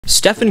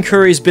Stephen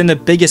Curry's been the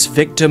biggest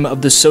victim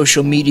of the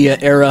social media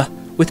era,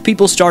 with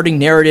people starting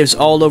narratives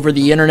all over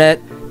the internet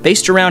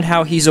based around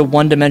how he's a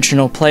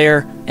one-dimensional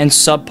player and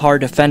subpar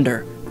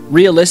defender.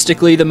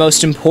 Realistically, the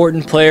most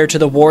important player to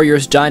the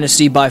Warriors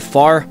dynasty by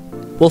far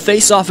will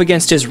face off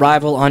against his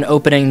rival on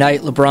opening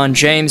night, LeBron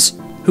James,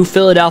 who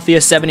Philadelphia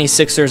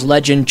 76ers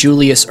legend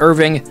Julius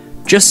Erving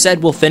just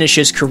said will finish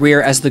his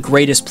career as the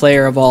greatest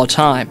player of all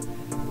time.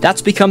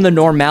 That's become the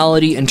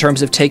normality in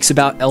terms of takes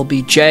about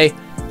LBJ,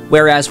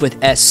 whereas with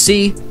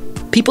SC,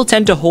 people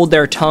tend to hold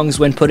their tongues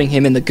when putting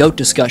him in the GOAT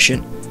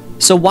discussion.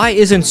 So why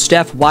isn't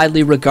Steph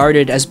widely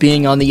regarded as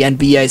being on the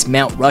NBA's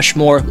Mount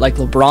Rushmore like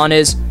LeBron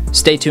is?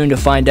 Stay tuned to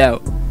find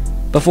out.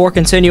 Before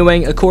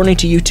continuing, according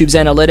to YouTube's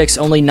analytics,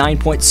 only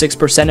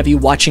 9.6% of you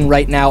watching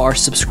right now are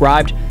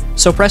subscribed,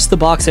 so press the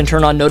box and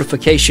turn on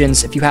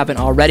notifications if you haven't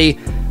already.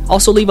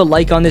 Also leave a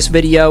like on this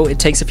video, it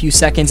takes a few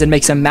seconds and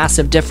makes a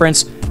massive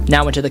difference.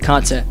 Now into the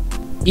content.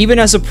 Even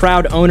as a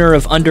proud owner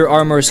of Under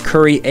Armour's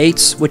Curry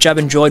 8s, which I've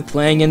enjoyed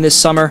playing in this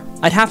summer,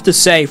 I'd have to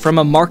say, from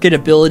a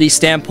marketability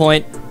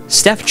standpoint,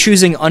 Steph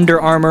choosing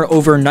Under Armour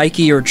over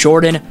Nike or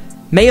Jordan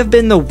may have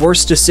been the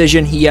worst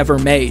decision he ever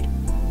made.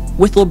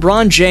 With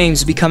LeBron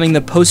James becoming the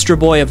poster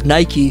boy of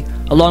Nike,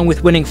 along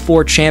with winning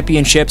 4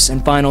 championships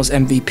and finals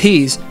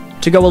MVPs,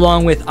 to go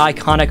along with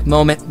iconic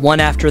moment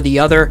one after the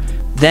other,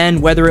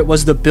 then whether it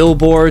was the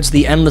billboards,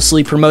 the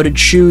endlessly promoted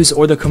shoes,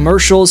 or the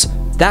commercials,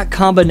 that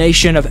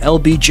combination of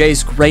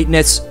LBJ's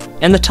greatness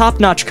and the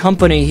top-notch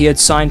company he had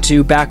signed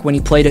to back when he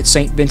played at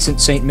St.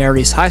 Vincent St.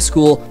 Mary's High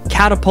School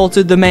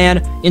catapulted the man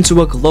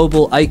into a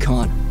global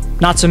icon.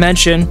 Not to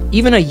mention,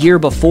 even a year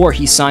before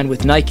he signed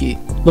with Nike,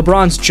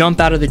 LeBron's jump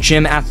out of the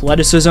gym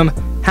athleticism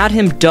had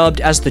him dubbed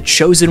as the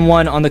chosen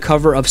one on the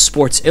cover of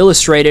Sports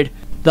Illustrated.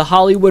 The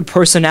Hollywood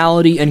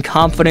personality and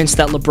confidence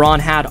that LeBron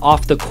had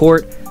off the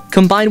court,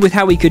 combined with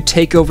how he could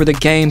take over the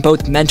game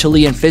both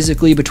mentally and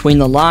physically between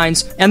the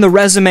lines, and the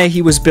resume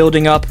he was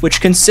building up,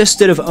 which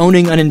consisted of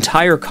owning an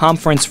entire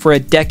conference for a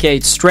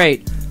decade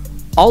straight,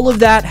 all of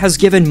that has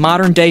given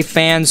modern-day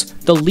fans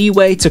the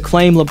leeway to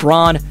claim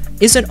LeBron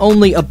isn't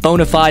only a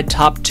bona fide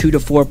top 2 to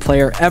 4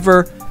 player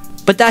ever,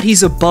 but that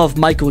he's above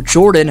Michael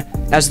Jordan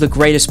as the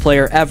greatest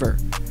player ever.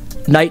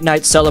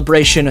 Night-night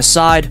celebration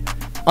aside,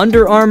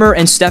 Under Armour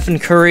and Stephen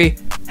Curry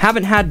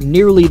haven't had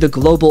nearly the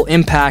global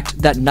impact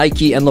that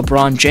Nike and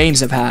LeBron James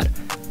have had.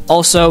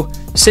 Also,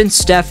 since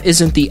Steph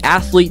isn't the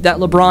athlete that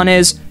LeBron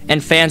is,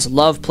 and fans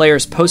love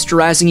players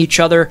posterizing each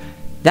other,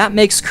 that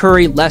makes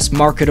Curry less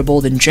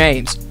marketable than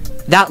James.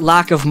 That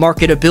lack of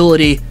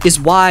marketability is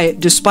why,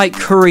 despite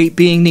Curry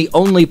being the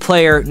only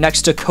player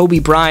next to Kobe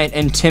Bryant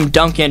and Tim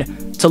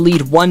Duncan to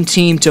lead one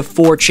team to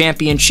 4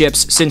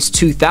 championships since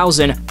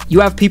 2000,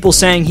 you have people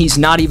saying he's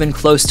not even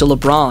close to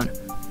LeBron.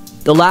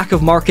 The lack of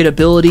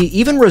marketability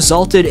even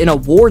resulted in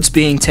awards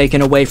being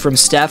taken away from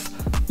Steph,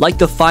 like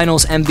the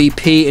Finals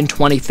MVP in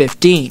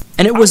 2015.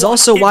 And it was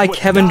also why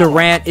Kevin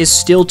Durant is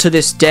still to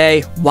this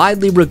day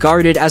widely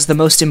regarded as the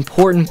most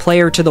important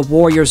player to the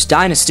Warriors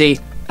dynasty,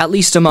 at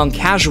least among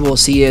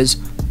casuals he is.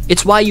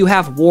 It's why you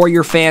have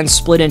Warrior fans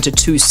split into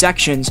 2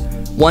 sections,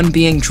 one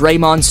being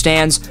Draymond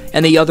stans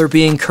and the other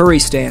being Curry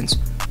stans.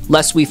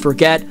 Lest we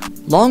forget,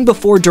 long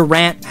before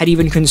Durant had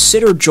even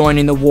considered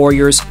joining the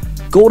Warriors,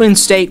 Golden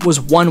State was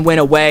 1 win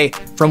away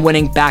from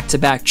winning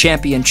back-to-back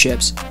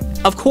championships.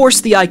 Of course,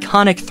 the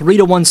iconic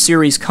 3-1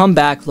 series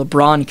comeback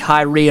LeBron,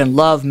 Kyrie, and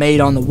Love made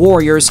on the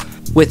Warriors,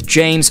 with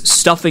James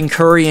stuffing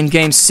Curry in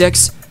Game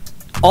 6,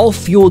 all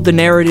fueled the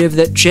narrative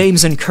that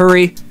James and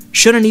Curry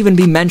shouldn't even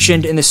be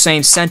mentioned in the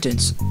same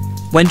sentence.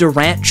 When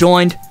Durant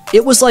joined,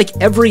 it was like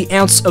every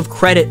ounce of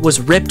credit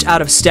was ripped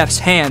out of Steph's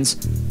hands,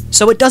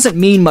 so it doesn't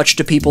mean much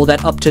to people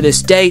that up to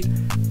this date,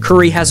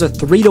 Curry has a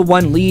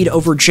 3-1 lead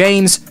over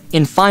James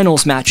in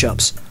finals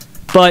matchups.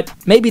 But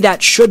maybe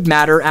that should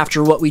matter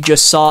after what we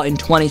just saw in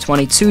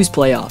 2022's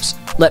playoffs.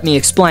 Let me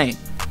explain.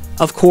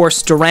 Of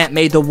course, Durant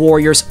made the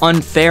Warriors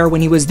unfair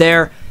when he was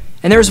there,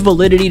 and there's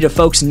validity to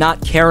folks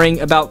not caring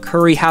about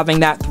Curry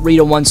having that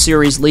 3-1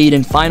 series lead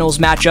in finals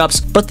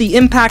matchups, but the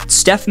impact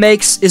Steph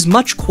makes is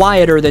much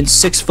quieter than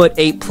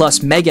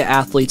 6'8+ mega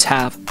athletes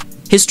have.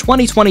 His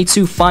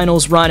 2022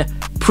 finals run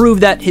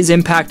proved that his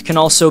impact can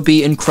also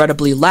be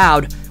incredibly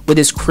loud, with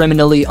his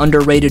criminally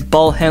underrated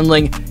ball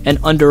handling and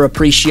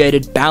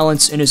underappreciated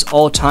balance in his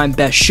all-time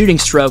best shooting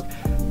stroke.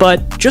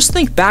 But just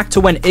think back to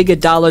when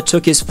Iguodala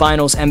took his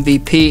finals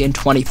MVP in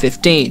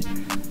 2015.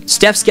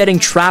 Steph's getting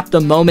trapped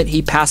the moment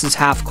he passes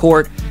half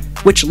court,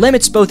 which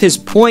limits both his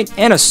point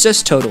and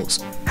assist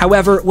totals.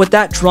 However, what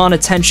that drawn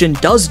attention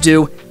does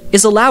do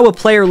is allow a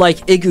player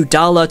like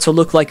Iguodala to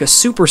look like a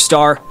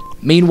superstar.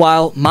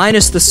 Meanwhile,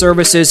 minus the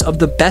services of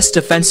the best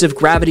defensive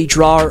gravity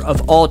drawer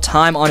of all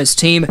time on his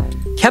team,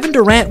 Kevin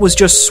Durant was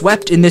just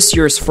swept in this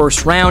year's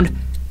first round.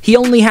 He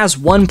only has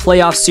 1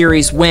 playoff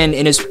series win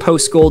in his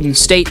post-Golden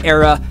State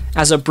era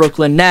as a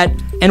Brooklyn Net,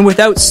 and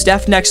without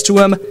Steph next to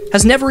him,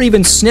 has never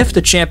even sniffed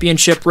a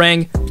championship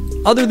ring,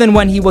 other than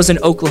when he was in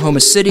Oklahoma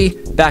City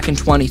back in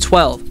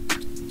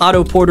 2012.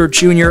 Otto Porter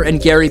Jr.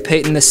 and Gary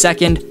Payton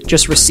II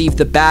just received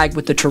the bag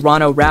with the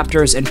Toronto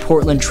Raptors and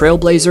Portland Trail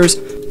Blazers.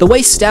 The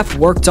way Steph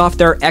worked off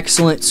their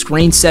excellent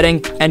screen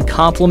setting and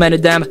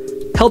complimented them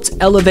helped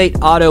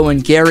elevate Otto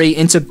and Gary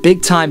into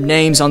big-time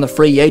names on the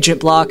free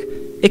agent block.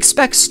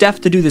 Expect Steph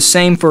to do the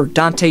same for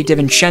Dante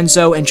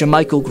DiVincenzo and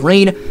JaMychal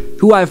Green,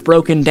 who I've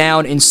broken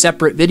down in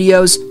separate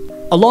videos.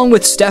 Along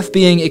with Steph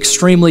being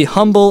extremely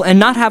humble and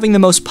not having the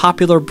most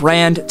popular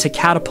brand to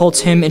catapult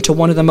him into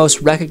one of the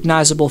most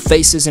recognizable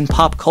faces in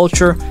pop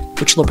culture,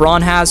 which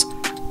LeBron has,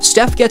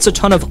 Steph gets a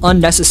ton of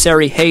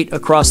unnecessary hate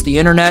across the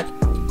internet.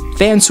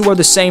 Fans who are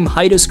the same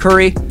height as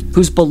Curry,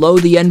 who's below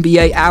the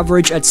NBA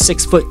average at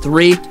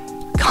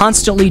 6'3",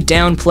 constantly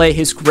downplay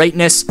his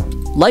greatness,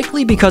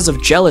 likely because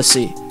of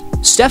jealousy.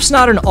 Steph's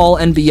not an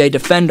all-NBA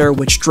defender,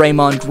 which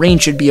Draymond Green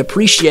should be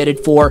appreciated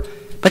for,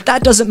 but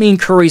that doesn't mean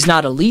Curry's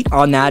not elite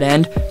on that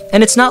end,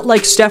 and it's not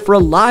like Steph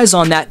relies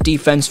on that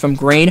defense from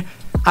Green.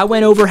 I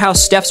went over how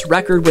Steph's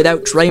record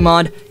without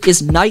Draymond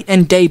is night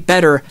and day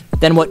better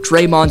than what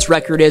Draymond's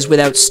record is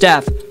without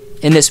Steph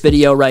in this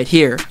video right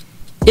here.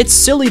 It's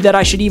silly that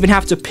I should even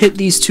have to pit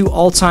these two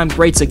all-time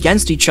greats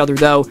against each other,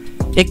 though.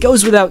 It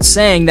goes without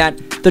saying that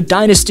the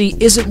dynasty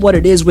isn't what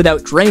it is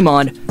without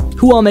Draymond,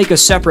 who I'll make a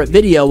separate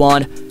video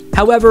on.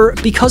 However,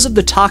 because of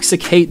the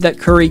toxic hate that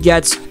Curry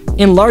gets,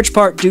 in large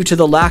part due to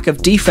the lack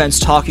of defense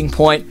talking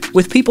point,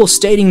 with people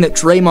stating that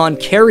Draymond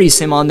carries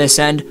him on this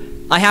end,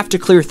 I have to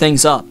clear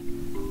things up.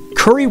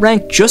 Curry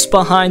ranked just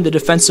behind the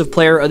Defensive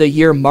Player of the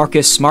Year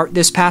Marcus Smart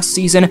this past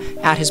season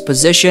at his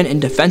position in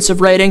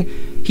defensive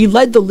rating. He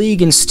led the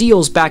league in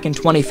steals back in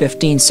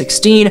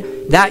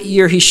 2015-16. That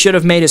year, he should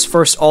have made his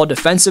first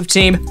all-defensive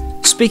team.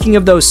 Speaking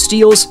of those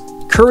steals,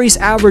 Curry's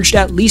averaged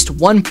at least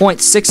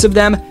 1.6 of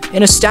them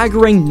in a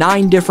staggering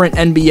 9 different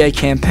NBA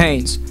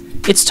campaigns.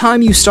 It's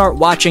time you start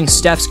watching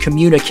Steph's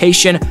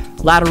communication,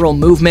 lateral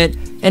movement,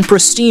 and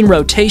pristine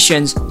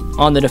rotations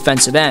on the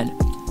defensive end.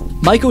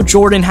 Michael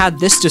Jordan had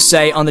this to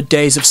say on the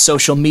days of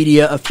social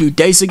media a few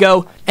days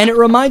ago, and it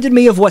reminded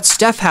me of what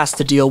Steph has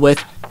to deal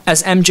with,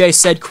 as MJ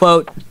said,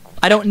 quote,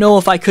 "I don't know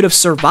if I could have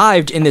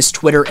survived in this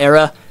Twitter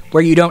era,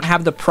 where you don't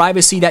have the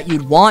privacy that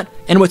you'd want,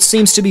 and what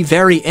seems to be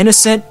very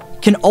innocent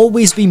can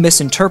always be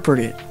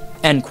misinterpreted,"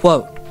 end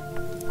quote.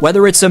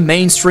 Whether it's a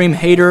mainstream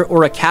hater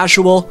or a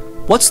casual,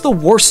 what's the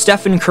worst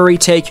Stephen Curry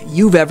take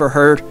you've ever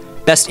heard?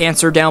 Best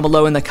answer down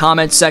below in the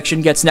comments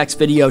section gets next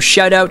video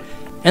shoutout,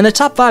 and the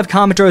top 5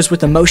 commenters with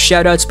the most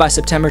shoutouts by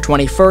September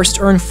 21st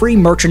earn free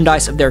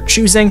merchandise of their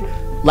choosing.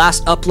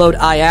 Last upload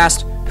I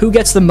asked, who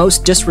gets the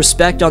most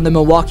disrespect on the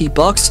Milwaukee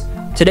Bucks?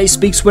 Today's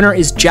Speaks winner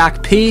is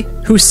Jack P,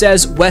 who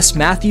says Wes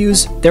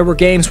Matthews. There were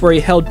games where he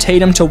held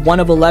Tatum to 1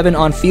 of 11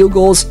 on field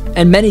goals,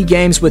 and many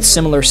games with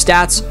similar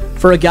stats.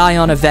 For a guy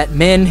on a vet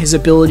min, his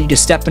ability to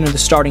step into the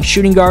starting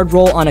shooting guard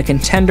role on a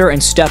contender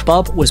and step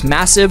up was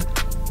massive.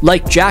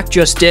 Like Jack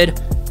just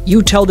did,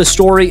 you tell the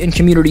story in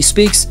Community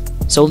Speaks,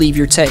 so leave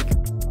your take.